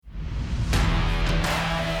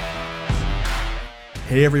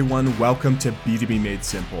Hey everyone, welcome to B2B Made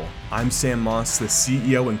Simple. I'm Sam Moss, the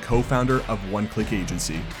CEO and co-founder of One Click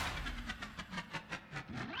Agency.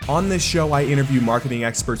 On this show, I interview marketing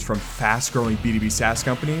experts from fast-growing B2B SaaS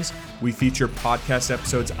companies. We feature podcast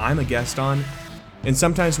episodes I'm a guest on, and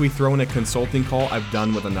sometimes we throw in a consulting call I've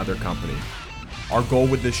done with another company. Our goal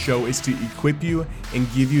with this show is to equip you and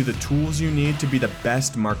give you the tools you need to be the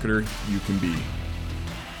best marketer you can be.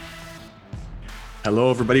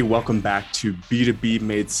 Hello, everybody. Welcome back to B2B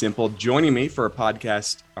Made Simple. Joining me for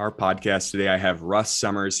our podcast today, I have Russ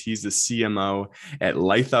Summers. He's the CMO at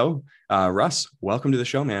Litho. Russ, welcome to the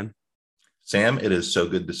show, man. Sam, it is so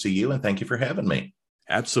good to see you, and thank you for having me.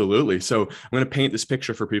 Absolutely. So I'm going to paint this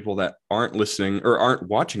picture for people that aren't listening or aren't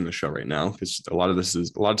watching the show right now, because a lot of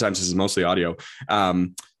times this is mostly audio.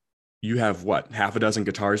 You have half a dozen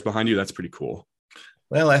guitars behind you? That's pretty cool.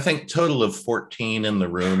 Well, I think total of 14 in the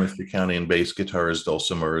room, if you're counting bass guitars,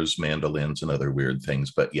 dulcimers, mandolins, and other weird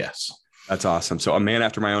things. But yes. That's awesome. So a man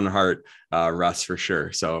after my own heart, Russ, for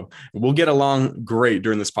sure. So we'll get along great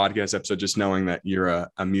during this podcast episode, just knowing that you're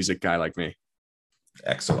a music guy like me.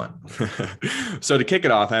 Excellent. So to kick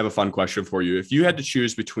it off, I have a fun question for you. If you had to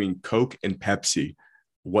choose between Coke and Pepsi,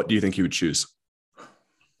 what do you think you would choose?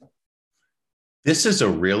 This is a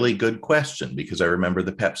really good question, because I remember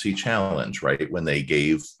the Pepsi challenge, right? When they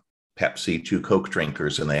gave Pepsi to Coke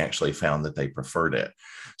drinkers and they actually found that they preferred it.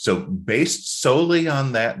 So based solely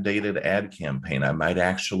on that dated ad campaign, I might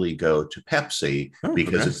actually go to Pepsi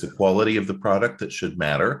because it's the quality of the product that should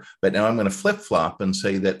matter. But now I'm going to flip-flop and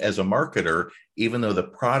say that as a marketer, even though the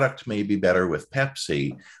product may be better with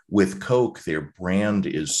Pepsi, with Coke, their brand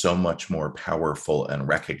is so much more powerful and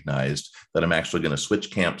recognized that I'm actually going to switch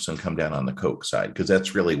camps and come down on the Coke side, because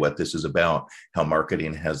that's really what this is about, how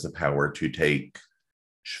marketing has the power to take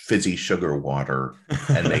fizzy sugar water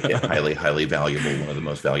and make it highly, highly valuable, one of the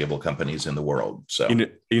most valuable companies in the world. So,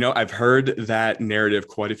 I've heard that narrative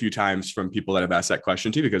quite a few times from people that have asked that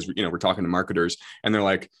question too, because, we're talking to marketers and they're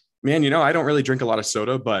like, man, I don't really drink a lot of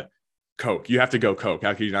soda, but Coke, you have to go Coke.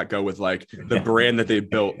 How can you not go with the brand that they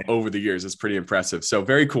built over the years? It's pretty impressive. So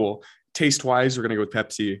very cool. Taste wise, we're going to go with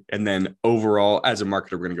Pepsi. And then overall, as a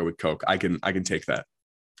marketer, we're going to go with Coke. I can take that.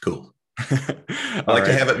 Cool. I like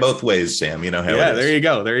to have it both ways, Sam. You know how it is.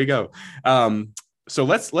 There you go. So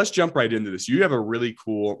let's jump right into this. You have a really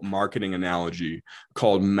cool marketing analogy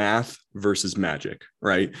called math versus magic,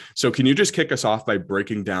 right? So can you just kick us off by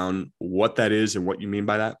breaking down what that is and what you mean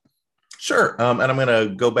by that? Sure. And I'm going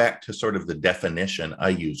to go back to sort of the definition I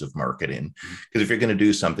use of marketing, because if you're going to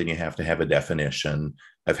do something, you have to have a definition.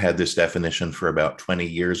 I've had this definition for about 20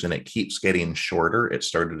 years and it keeps getting shorter. It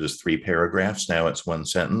started as 3 paragraphs. Now it's 1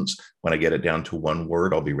 sentence. When I get it down to 1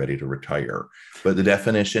 word, I'll be ready to retire. But the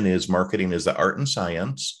definition is marketing is the art and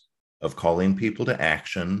science of calling people to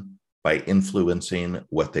action by influencing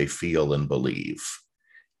what they feel and believe.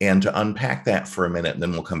 And to unpack that for a minute, and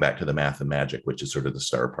then we'll come back to the math and magic, which is sort of the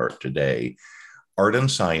star part today. Art and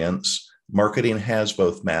science, marketing has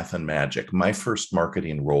both math and magic. My first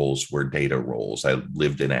marketing roles were data roles. I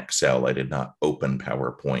lived in Excel. I did not open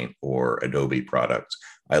PowerPoint or Adobe products.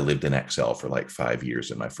 I lived in Excel for 5 years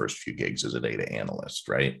in my first few gigs as a data analyst,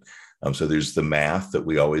 right? So there's the math that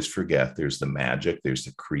we always forget. There's the magic, there's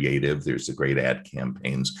the creative, there's the great ad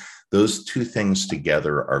campaigns. Those 2 things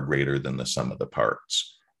together are greater than the sum of the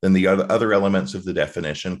parts. Then the other elements of the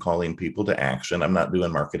definition, calling people to action. I'm not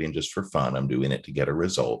doing marketing just for fun. I'm doing it to get a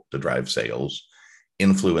result, to drive sales.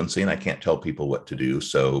 Influencing, I can't tell people what to do.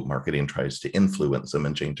 So marketing tries to influence them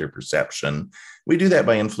and change their perception. We do that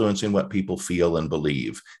by influencing what people feel and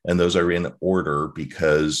believe. And those are in order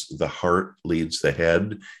because the heart leads the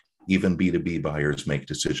head. Even B2B buyers make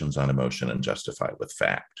decisions on emotion and justify with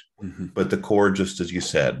fact. Mm-hmm. But the core, just as you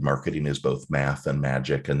said, marketing is both math and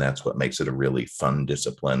magic. And that's what makes it a really fun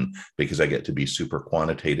discipline, because I get to be super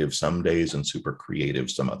quantitative some days and super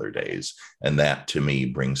creative some other days. And that to me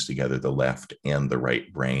brings together the left and the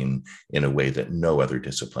right brain in a way that no other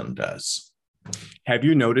discipline does. Have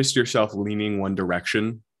you noticed yourself leaning one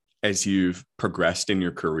direction as you've progressed in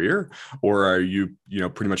your career? Or are you,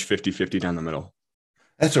 pretty much 50-50 down the middle?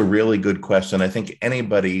 That's a really good question. I think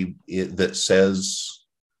anybody that says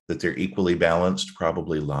that they're equally balanced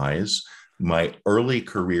probably lies. My early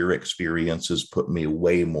career experiences put me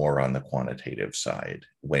way more on the quantitative side,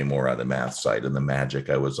 way more on the math side. And the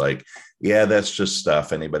magic, I was like, yeah, that's just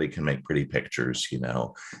stuff. Anybody can make pretty pictures,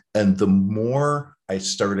 And the more I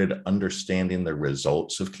started understanding the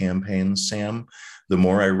results of campaigns, Sam, the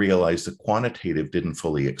more I realized the quantitative didn't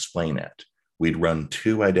fully explain it. We'd run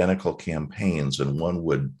 2 identical campaigns and one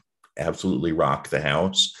would absolutely rock the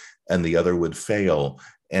house and the other would fail.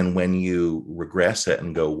 And when you regress it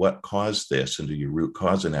and go, what caused this, and do your root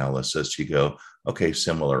cause analysis, you go, okay,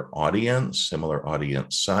 similar audience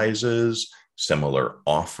sizes, similar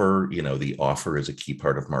offer. The offer is a key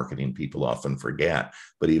part of marketing people often forget,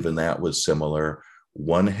 but even that was similar.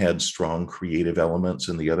 One had strong creative elements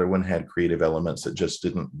and the other one had creative elements that just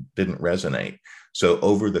didn't resonate. So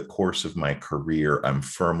over the course of my career, I'm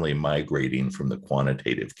firmly migrating from the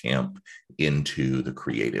quantitative camp into the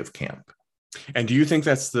creative camp. And do you think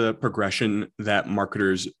that's the progression that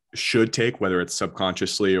marketers should take, whether it's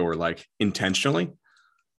subconsciously or like intentionally?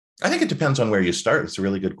 I think it depends on where you start. It's a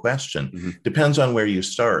really good question. Mm-hmm. Depends on where you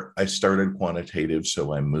start. I started quantitative,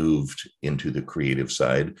 so I moved into the creative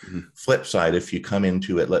side. Mm-hmm. Flip side, if you come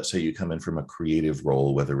into it, let's say you come in from a creative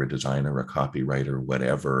role, whether a designer, a copywriter,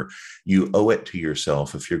 whatever, you owe it to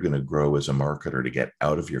yourself, if you're going to grow as a marketer, to get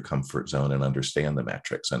out of your comfort zone and understand the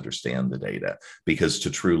metrics, understand the data. Because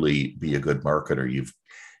to truly be a good marketer,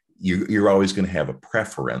 you're always going to have a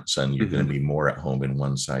preference, and you're going to be more at home in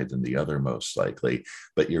one side than the other, most likely,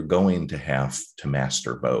 but you're going to have to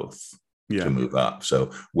master both to move up.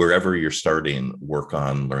 So wherever you're starting, work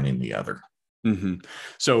on learning the other. Mm-hmm.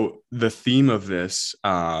 So the theme of this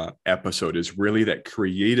episode is really that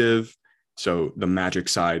creative, so the magic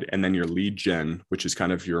side, and then your lead gen, which is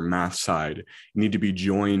kind of your math side, need to be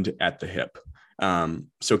joined at the hip.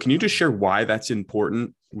 So can you just share why that's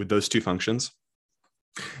important with those two functions?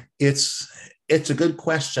 It's a good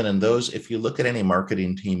question. And those, if you look at any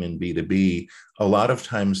marketing team in B2B, a lot of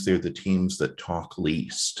times they're the teams that talk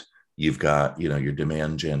least. You've got, your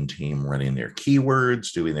demand gen team running their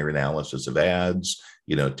keywords, doing their analysis of ads,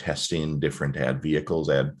 testing different ad vehicles,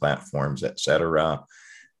 ad platforms, et cetera.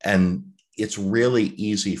 And it's really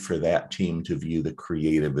easy for that team to view the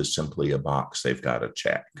creative as simply a box they've got to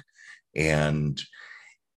check. And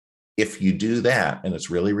if you do that, and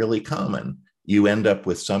it's really, really common, you end up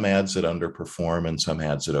with some ads that underperform and some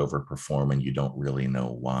ads that overperform, and you don't really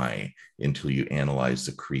know why until you analyze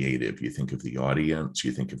the creative. You think of the audience,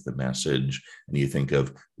 you think of the message, and you think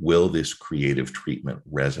of, will this creative treatment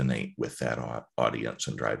resonate with that audience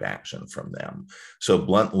and drive action from them? So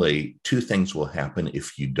bluntly, two things will happen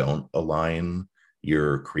if you don't align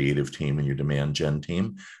your creative team and your demand gen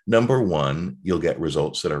team. Number one, you'll get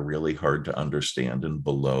results that are really hard to understand and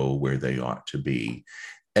below where they ought to be.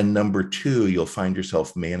 And number two, you'll find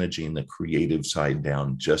yourself managing the creative side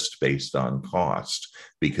down just based on cost,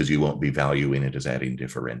 because you won't be valuing it as adding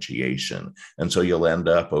differentiation. And so you'll end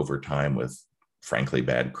up over time with, frankly,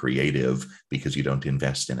 bad creative because you don't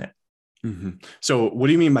invest in it. Mm-hmm. So what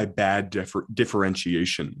do you mean by bad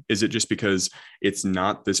differentiation? Is it just because it's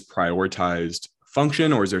not this prioritized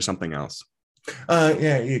function, or is there something else?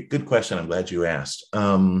 Yeah, good question. I'm glad you asked.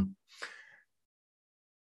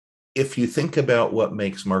 If you think about what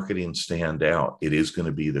makes marketing stand out, it is going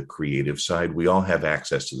to be the creative side. We all have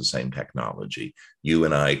access to the same technology. You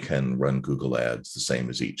and I can run Google Ads the same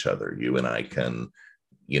as each other. You and I can,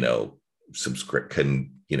 use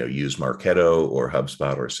Marketo or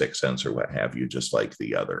HubSpot or 6sense or what have you, just like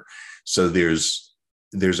the other. So there's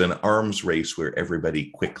an arms race where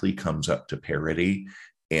everybody quickly comes up to parity,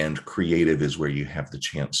 and creative is where you have the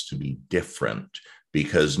chance to be different,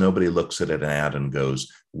 because nobody looks at an ad and goes,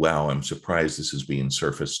 wow, I'm surprised this is being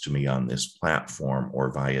surfaced to me on this platform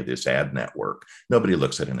or via this ad network. Nobody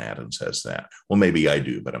looks at an ad and says that. Well, maybe I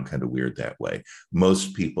do, but I'm kind of weird that way.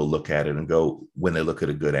 Most people look at it and go, when they look at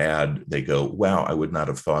a good ad, they go, wow, I would not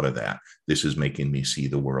have thought of that. This is making me see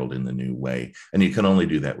the world in the new way. And you can only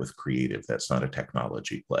do that with creative. That's not a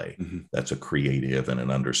technology play. Mm-hmm. That's a creative and an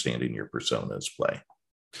understanding your personas play.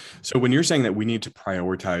 So when you're saying that we need to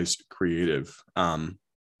prioritize creative,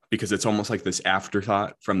 because it's almost like this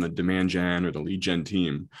afterthought from the demand gen or the lead gen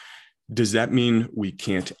team, does that mean we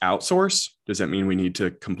can't outsource? Does that mean we need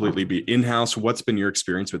to completely be in-house? What's been your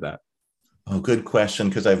experience with that? Oh, good question.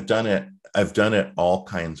 Because I've done it all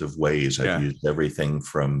kinds of ways. I've used everything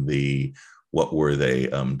from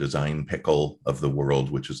Design Pickle of the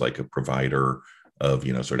world, which is like a provider of,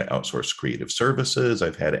 sort of outsourced creative services.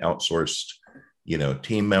 I've had outsourced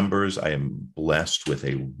team members. I am blessed with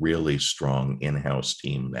a really strong in-house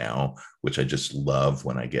team now, which I just love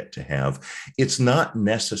when I get to have. It's not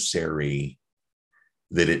necessary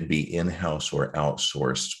that it be in-house or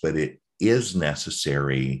outsourced, but it is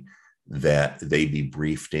necessary that they be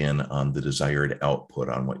briefed in on the desired output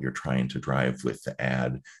on what you're trying to drive with the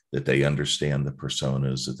ad, that they understand the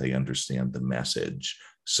personas, that they understand the message.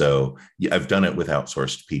 So I've done it with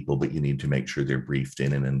outsourced people, but you need to make sure they're briefed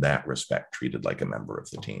in, and in that respect, treated like a member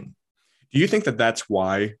of the team. Do you think that that's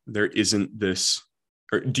why there isn't this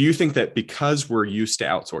or do you think that because we're used to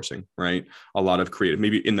outsourcing, right, a lot of creative,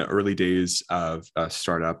 maybe in the early days of a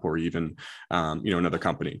startup or even, another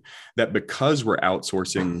company, that because we're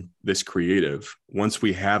outsourcing this creative, once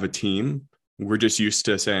we have a team, we're just used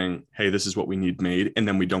to saying, hey, this is what we need made, and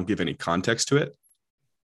then we don't give any context to it?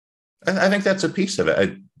 I think that's a piece of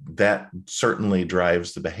it. That certainly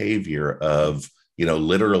drives the behavior of,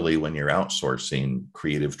 literally when you're outsourcing,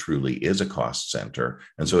 creative truly is a cost center.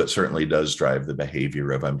 And so it certainly does drive the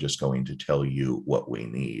behavior of, I'm just going to tell you what we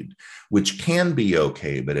need, which can be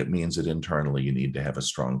okay, but it means that internally you need to have a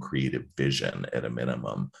strong creative vision at a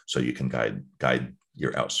minimum so you can guide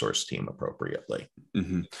your outsourced team appropriately.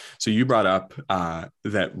 Mm-hmm. So you brought up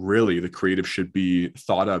that really the creative should be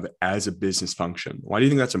thought of as a business function. Why do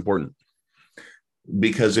you think that's important?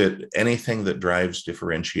 Because anything that drives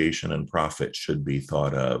differentiation and profit should be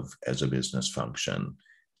thought of as a business function.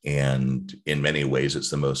 And in many ways,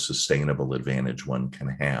 it's the most sustainable advantage one can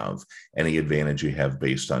have. Any advantage you have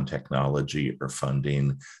based on technology or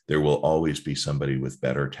funding, there will always be somebody with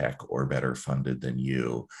better tech or better funded than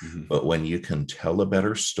you. Mm-hmm. But when you can tell a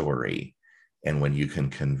better story, and when you can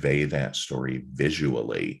convey that story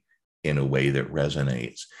visually in a way that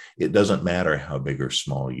resonates, it doesn't matter how big or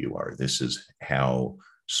small you are. This is how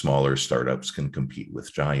smaller startups can compete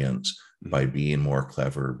with giants, by being more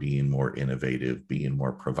clever, being more innovative, being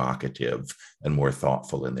more provocative, and more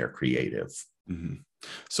thoughtful in their creative. Mm-hmm.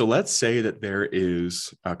 So let's say that there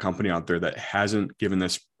is a company out there that hasn't given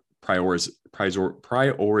this prioritization.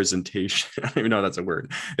 I don't even know if that's a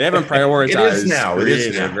word. They haven't prioritized it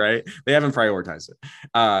is now. Right? They haven't prioritized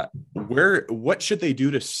it. What should they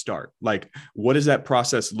do to start? Like, what does that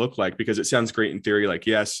process look like? Because it sounds great in theory. Like,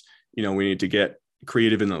 yes, we need to get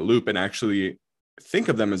creative in the loop and actually think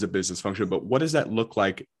of them as a business function. But what does that look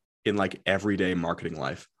like in like everyday marketing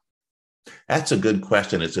life? That's a good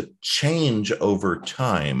question. It's a change over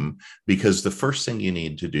time, because the first thing you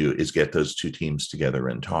need to do is get those two teams together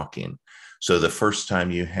and talking. So the first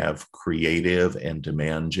time you have creative and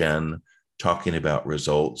demand gen talking about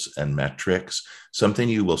results and metrics, something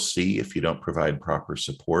you will see if you don't provide proper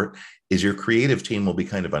support is your creative team will be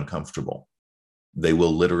kind of uncomfortable. They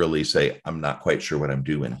will literally say, I'm not quite sure what I'm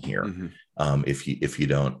doing here. Mm-hmm. If you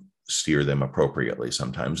don't steer them appropriately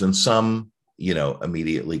sometimes. And some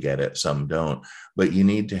immediately get it, some don't, but you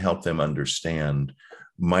need to help them understand,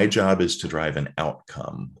 my job is to drive an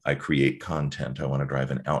outcome. I create content. I want to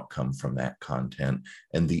drive an outcome from that content.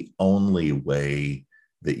 And the only way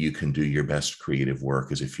that you can do your best creative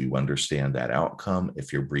work is if you understand that outcome,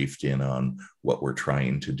 if you're briefed in on what we're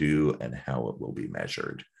trying to do and how it will be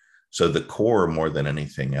measured. So the core, more than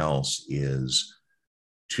anything else, is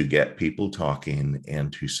to get people talking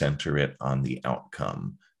and to center it on the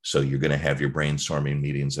outcome. So you're going to have your brainstorming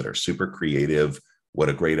meetings that are super creative. What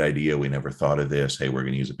a great idea. We never thought of this. Hey, we're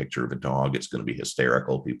going to use a picture of a dog. It's going to be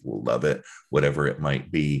hysterical. People will love it, whatever it might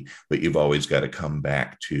be. But you've always got to come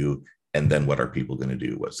back to, and then what are people going to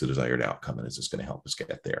do? What's the desired outcome? And is this going to help us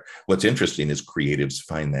get there? What's interesting is creatives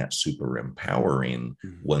find that super empowering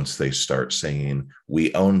once they start saying,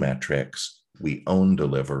 we own metrics, we own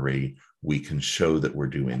delivery, we can show that we're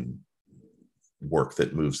doing work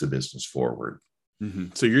that moves the business forward. Mm-hmm.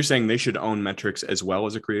 So you're saying they should own metrics as well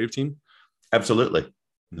as a creative team? Absolutely.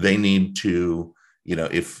 They need to,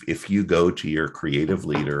 if you go to your creative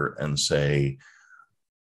leader and say,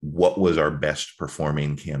 what was our best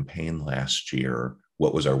performing campaign last year?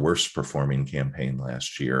 What was our worst performing campaign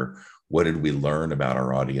last year? What did we learn about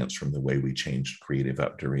our audience from the way we changed creative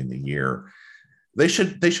up during the year? They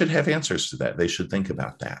should have answers to that. They should think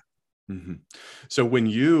about that. Mm-hmm. So when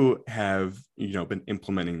you have, been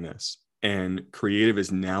implementing this, and creative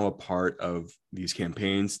is now a part of these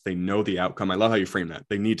campaigns, they know the outcome. I love how you frame that.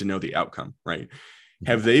 They need to know the outcome, right?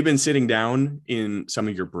 Have they been sitting down in some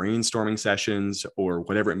of your brainstorming sessions or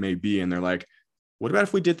whatever it may be, and they're like, what about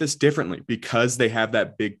if we did this differently? Because they have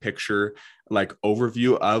that big picture, like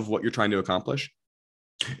overview of what you're trying to accomplish?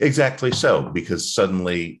 Exactly so, because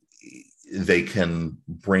suddenly they can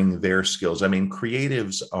bring their skills. I mean,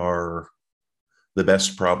 creatives are the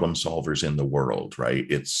best problem solvers in the world, right?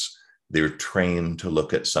 They're trained to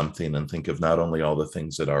look at something and think of not only all the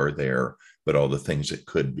things that are there, but all the things that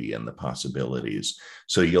could be and the possibilities.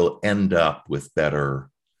 So you'll end up with better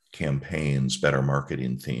campaigns, better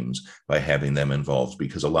marketing themes by having them involved,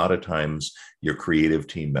 because a lot of times your creative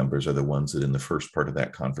team members are the ones that in the first part of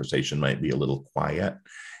that conversation might be a little quiet.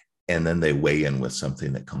 And then they weigh in with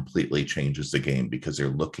something that completely changes the game because they're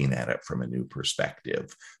looking at it from a new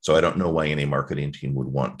perspective. So I don't know why any marketing team would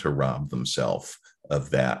want to rob themselves of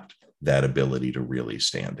that ability to really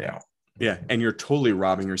stand out. Yeah. And you're totally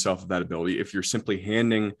robbing yourself of that ability if you're simply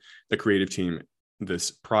handing the creative team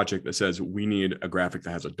this project that says we need a graphic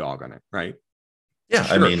that has a dog on it, right? Yeah,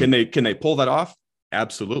 sure. Can they pull that off?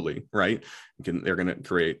 Absolutely, right? They're going to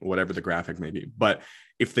create whatever the graphic may be. But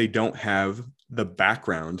if they don't have the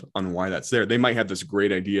background on why that's there, they might have this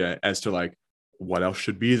great idea as to like what else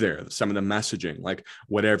should be there, some of the messaging, like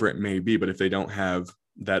whatever it may be. But if they don't have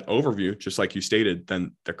that overview, just like you stated,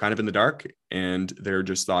 then they're kind of in the dark and they're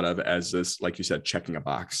just thought of as this, like you said, checking a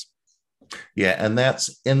box. Yeah. And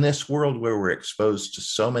that's in this world where we're exposed to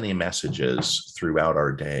so many messages throughout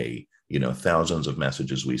our day, thousands of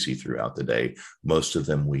messages we see throughout the day. Most of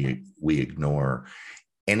them we ignore.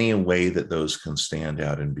 Any way that those can stand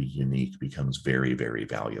out and be unique becomes very, very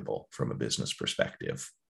valuable from a business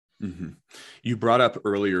perspective. Mm-hmm. You brought up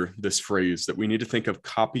earlier this phrase that we need to think of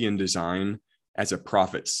copy and design as a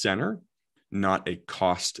profit center, not a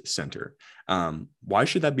cost center. Why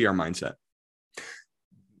should that be our mindset?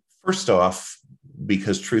 First off,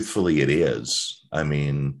 because truthfully, it is. I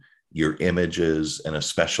mean, your images and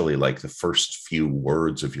especially like the first few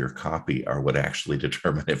words of your copy are what actually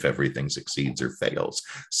determine if everything succeeds or fails.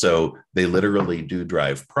 So they literally do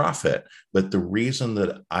drive profit. But the reason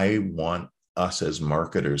that I want us as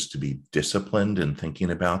marketers to be disciplined in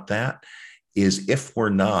thinking about that is if we're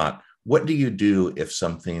not, what do you do if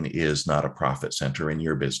something is not a profit center in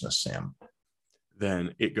your business, Sam?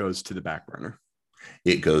 Then it goes to the back burner.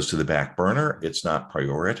 It goes to the back burner. It's not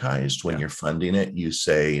prioritized. When you're funding it, you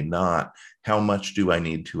say not how much do I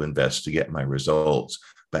need to invest to get my results,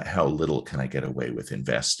 but how little can I get away with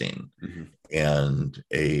investing? Mm-hmm. And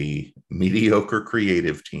a mediocre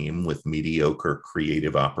creative team with mediocre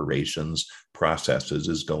creative operations processes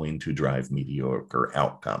is going to drive mediocre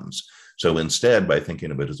outcomes. So instead, by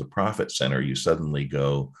thinking of it as a profit center, you suddenly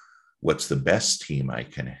go, what's the best team I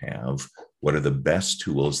can have? What are the best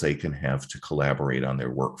tools they can have to collaborate on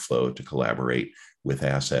their workflow, to collaborate with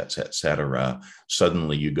assets, et cetera?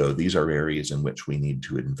 Suddenly you go, these are areas in which we need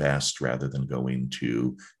to invest rather than going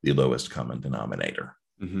to the lowest common denominator.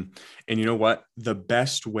 Mm-hmm. And you know what? The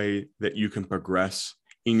best way that you can progress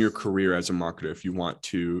in your career as a marketer, if you want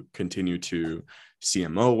to continue to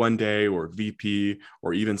CMO one day or VP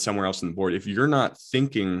or even somewhere else on the board, if you're not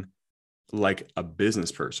thinking like a business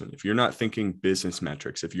person, if you're not thinking business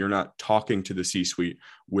metrics, if you're not talking to the C-suite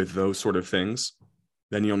with those sort of things,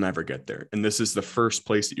 then you'll never get there. And this is the first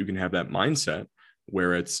place that you can have that mindset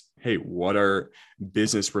where it's, hey, what are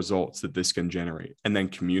business results that this can generate? And then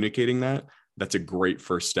communicating that, that's a great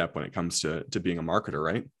first step when it comes to being a marketer,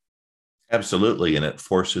 right? Absolutely. And it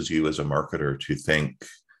forces you as a marketer to think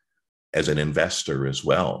as an investor as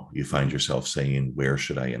well. You find yourself saying, where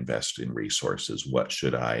should I invest in resources? What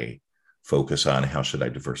should I focus on? How should I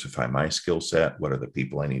diversify my skill set? What are the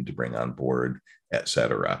people I need to bring on board, et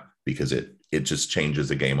cetera? Because it just changes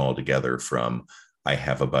the game altogether from I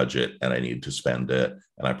have a budget and I need to spend it,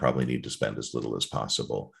 and I probably need to spend as little as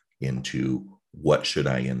possible, into what should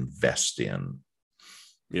I invest in?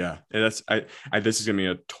 Yeah, this is going to be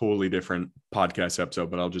a totally different podcast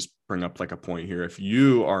episode, but I'll just bring up like a point here. If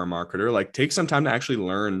you are a marketer, like take some time to actually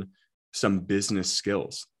learn some business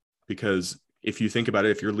skills, because if you think about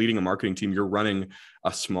it, if you're leading a marketing team, you're running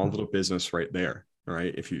a small little business right there,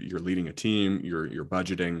 right? If you're leading a team, you're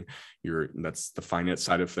budgeting, that's the finance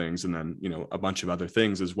side of things. And then, a bunch of other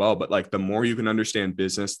things as well. But like the more you can understand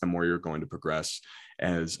business, the more you're going to progress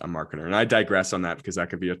as a marketer. And I digress on that because that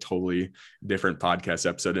could be a totally different podcast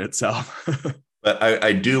episode in itself. But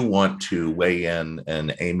I do want to weigh in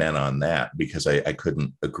and amen on that, because I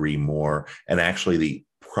couldn't agree more. And actually the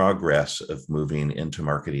progress of moving into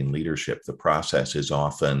marketing leadership, the process is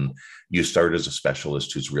often you start as a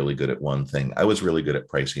specialist who's really good at one thing. I was really good at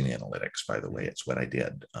pricing analytics, by the way. It's what I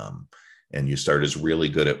did. And you start as really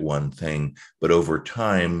good at one thing, but over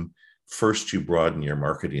time, first you broaden your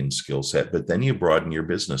marketing skill set, but then you broaden your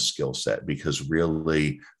business skill set, because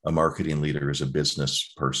really a marketing leader is a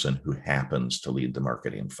business person who happens to lead the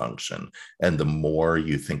marketing function. And the more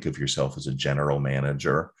you think of yourself as a general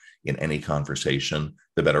manager in any conversation,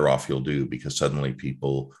 the better off you'll do, because suddenly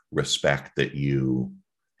people respect that you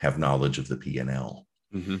have knowledge of the P&L.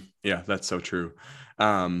 Mm-hmm. Yeah, that's so true.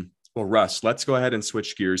 Well, Russ, let's go ahead and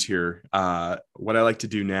switch gears here. What I like to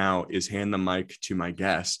do now is hand the mic to my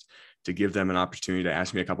guest to give them an opportunity to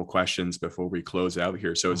ask me a couple questions before we close out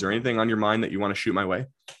here. So is there anything on your mind that you want to shoot my way?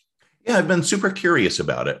 Yeah, I've been super curious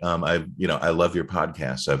about it. I love your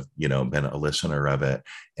podcast. I've, been a listener of it.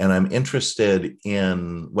 And I'm interested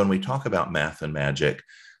in, when we talk about math and magic,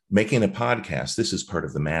 making a podcast, this is part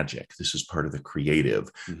of the magic. This is part of the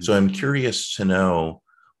creative. Mm-hmm. So I'm curious to know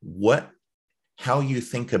how you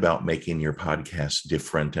think about making your podcast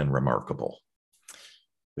different and remarkable.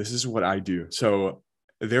 This is what I do. So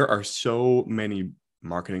there are so many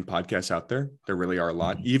marketing podcasts out there. There really are a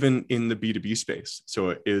lot, even in the B2B space. So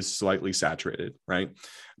it is slightly saturated, right?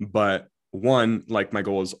 But one, like my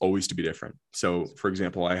goal is always to be different. So for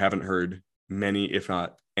example, I haven't heard many, if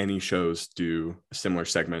not any shows do a similar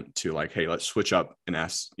segment to like, hey, let's switch up and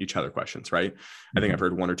ask each other questions, right? I think I've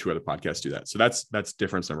heard one or two other podcasts do that. So that's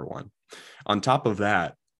difference number one. On top of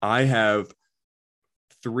that, I have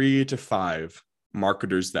 3 to 5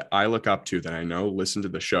 marketers that I look up to that I know listen to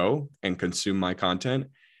the show and consume my content.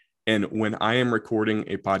 And when I am recording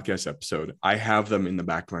a podcast episode, I have them in the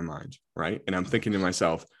back of my mind, right? And I'm thinking to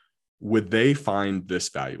myself, would they find this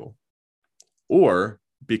valuable? Or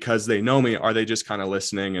because they know me, are they just kind of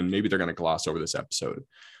listening and maybe they're going to gloss over this episode?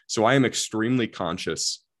 So I am extremely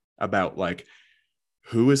conscious about like,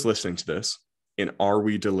 who is listening to this and are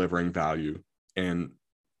we delivering value and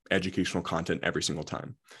educational content every single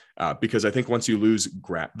time? Because I think once you lose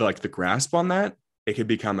the grasp on that, it can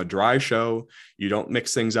become a dry show. You don't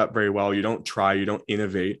mix things up very well. You don't try, you don't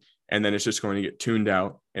innovate. And then it's just going to get tuned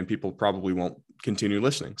out and people probably won't continue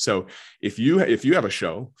listening. So if you have a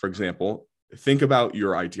show, for example, think about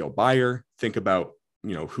your ideal buyer, think about,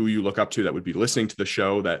 who you look up to that would be listening to the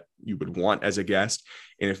show that you would want as a guest.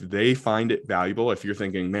 And if they find it valuable, if you're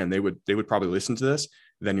thinking, man, they would probably listen to this,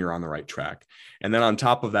 then you're on the right track. And then on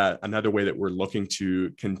top of that, another way that we're looking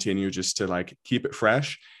to continue just to like keep it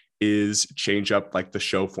fresh is change up like the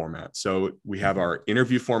show format. So we have our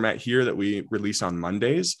interview format here that we release on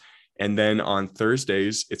Mondays. And then on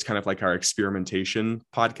Thursdays, it's kind of like our experimentation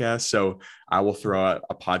podcast. So I will throw out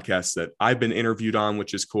a podcast that I've been interviewed on,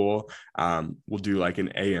 which is cool. We'll do like an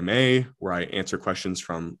AMA where I answer questions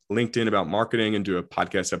from LinkedIn about marketing and do a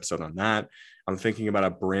podcast episode on that. I'm thinking about a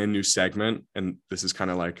brand new segment, and this is kind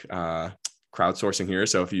of like crowdsourcing here.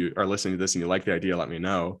 So if you are listening to this and you like the idea, let me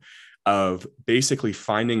know, of basically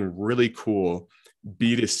finding really cool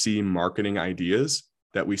B2C marketing ideas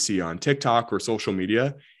that we see on TikTok or social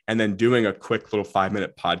media, and then doing a quick little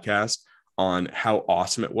 5-minute podcast on how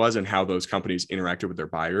awesome it was and how those companies interacted with their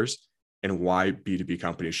buyers and why B2B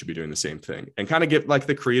companies should be doing the same thing, and kind of get like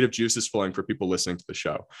the creative juices flowing for people listening to the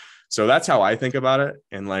show. So that's how I think about it.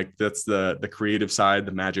 And like, that's the creative side,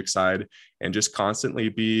 the magic side, and just constantly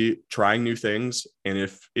be trying new things. And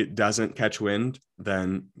if it doesn't catch wind,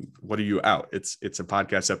 then what are you out? It's a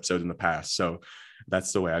podcast episode in the past. So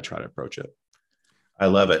that's the way I try to approach it. I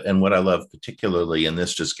love it. And what I love particularly, and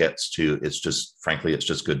this just gets to, it's just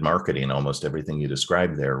good marketing, almost everything you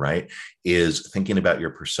described there, right? Is thinking about your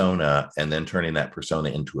persona and then turning that persona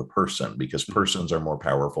into a person, because persons are more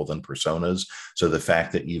powerful than personas. So the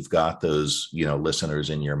fact that you've got those, listeners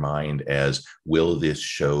in your mind as, will this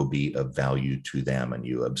show be of value to them? And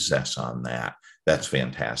you obsess on that. That's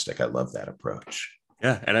fantastic. I love that approach.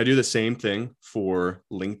 Yeah. And I do the same thing for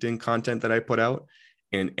LinkedIn content that I put out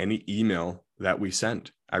and any email that we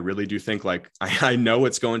send. I really do think like, I know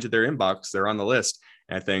it's going to their inbox. They're on the list.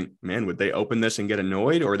 And I think, man, would they open this and get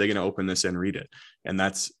annoyed, or are they going to open this and read it? And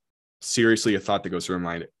that's seriously a thought that goes through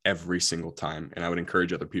my mind every single time. And I would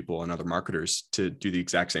encourage other people and other marketers to do the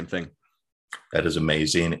exact same thing. That is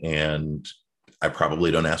amazing. And I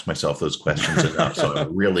probably don't ask myself those questions enough. So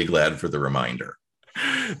I'm really glad for the reminder.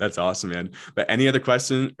 That's awesome, man. But any other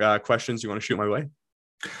questions you want to shoot my way?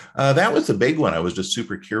 That was the big one. I was just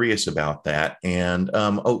super curious about that. And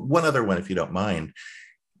one other one, if you don't mind.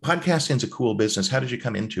 Podcasting is a cool business. How did you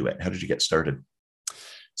come into it? How did you get started?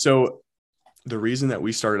 So the reason that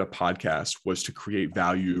we started a podcast was to create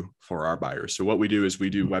value for our buyers. So what we do is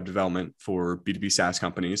we do web development for B2B SaaS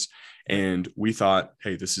companies. And we thought,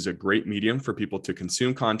 hey, this is a great medium for people to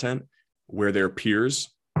consume content where their peers,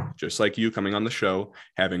 just like you coming on the show,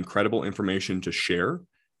 have incredible information to share.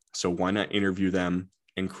 So why not interview them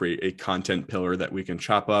and create a content pillar that we can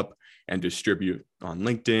chop up and distribute on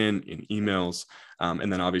LinkedIn, in emails,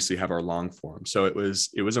 and then obviously have our long form. So it was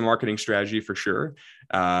a marketing strategy for sure.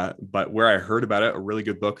 But where I heard about it, a really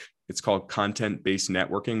good book, it's called Content-Based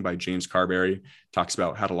Networking by James Carberry, talks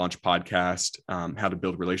about how to launch a podcast, how to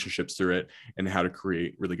build relationships through it, and how to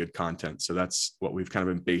create really good content. So that's what we've kind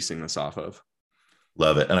of been basing this off of.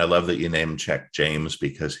 Love it. And I love that you name check James,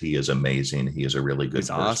 because he is amazing. He is a really good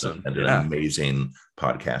person, awesome. And an amazing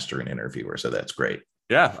podcaster and interviewer. So that's great.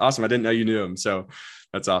 Yeah. Awesome. I didn't know you knew him. So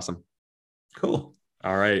that's awesome. Cool.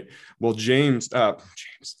 All right. Well, James. I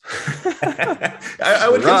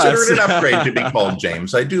would consider it an upgrade to be called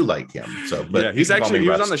James. I do like him. So, but yeah, he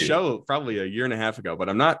was on the show probably a year and a half ago, but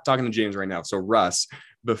I'm not talking to James right now. So Russ,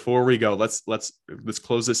 before we go, let's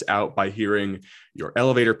close this out by hearing your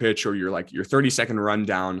elevator pitch or your 30-second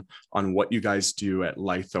rundown on what you guys do at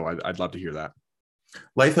Litho. I'd love to hear that.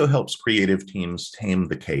 Litho helps creative teams tame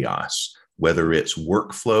the chaos. whether it's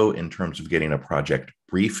workflow in terms of getting a project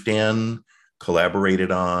briefed in,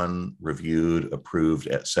 collaborated on, reviewed, approved,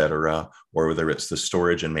 et cetera, or whether it's the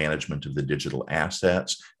storage and management of the digital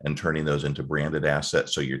assets and turning those into branded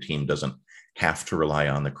assets so your team doesn't have to rely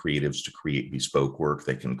on the creatives to create bespoke work.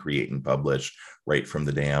 They can create and publish right from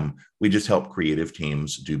the DAM. We just help creative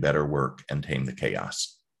teams do better work and tame the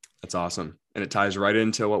chaos. That's awesome. And it ties right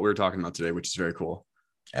into what we were talking about today, which is very cool.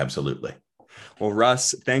 Absolutely. Well,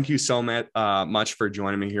 Russ, thank you so much for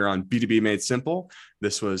joining me here on B2B Made Simple.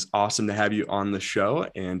 This was awesome to have you on the show.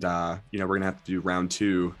 And, we're going to have to do round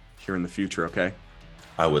 2 here in the future. Okay.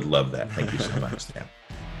 I would love that. Thank you so much, Stan.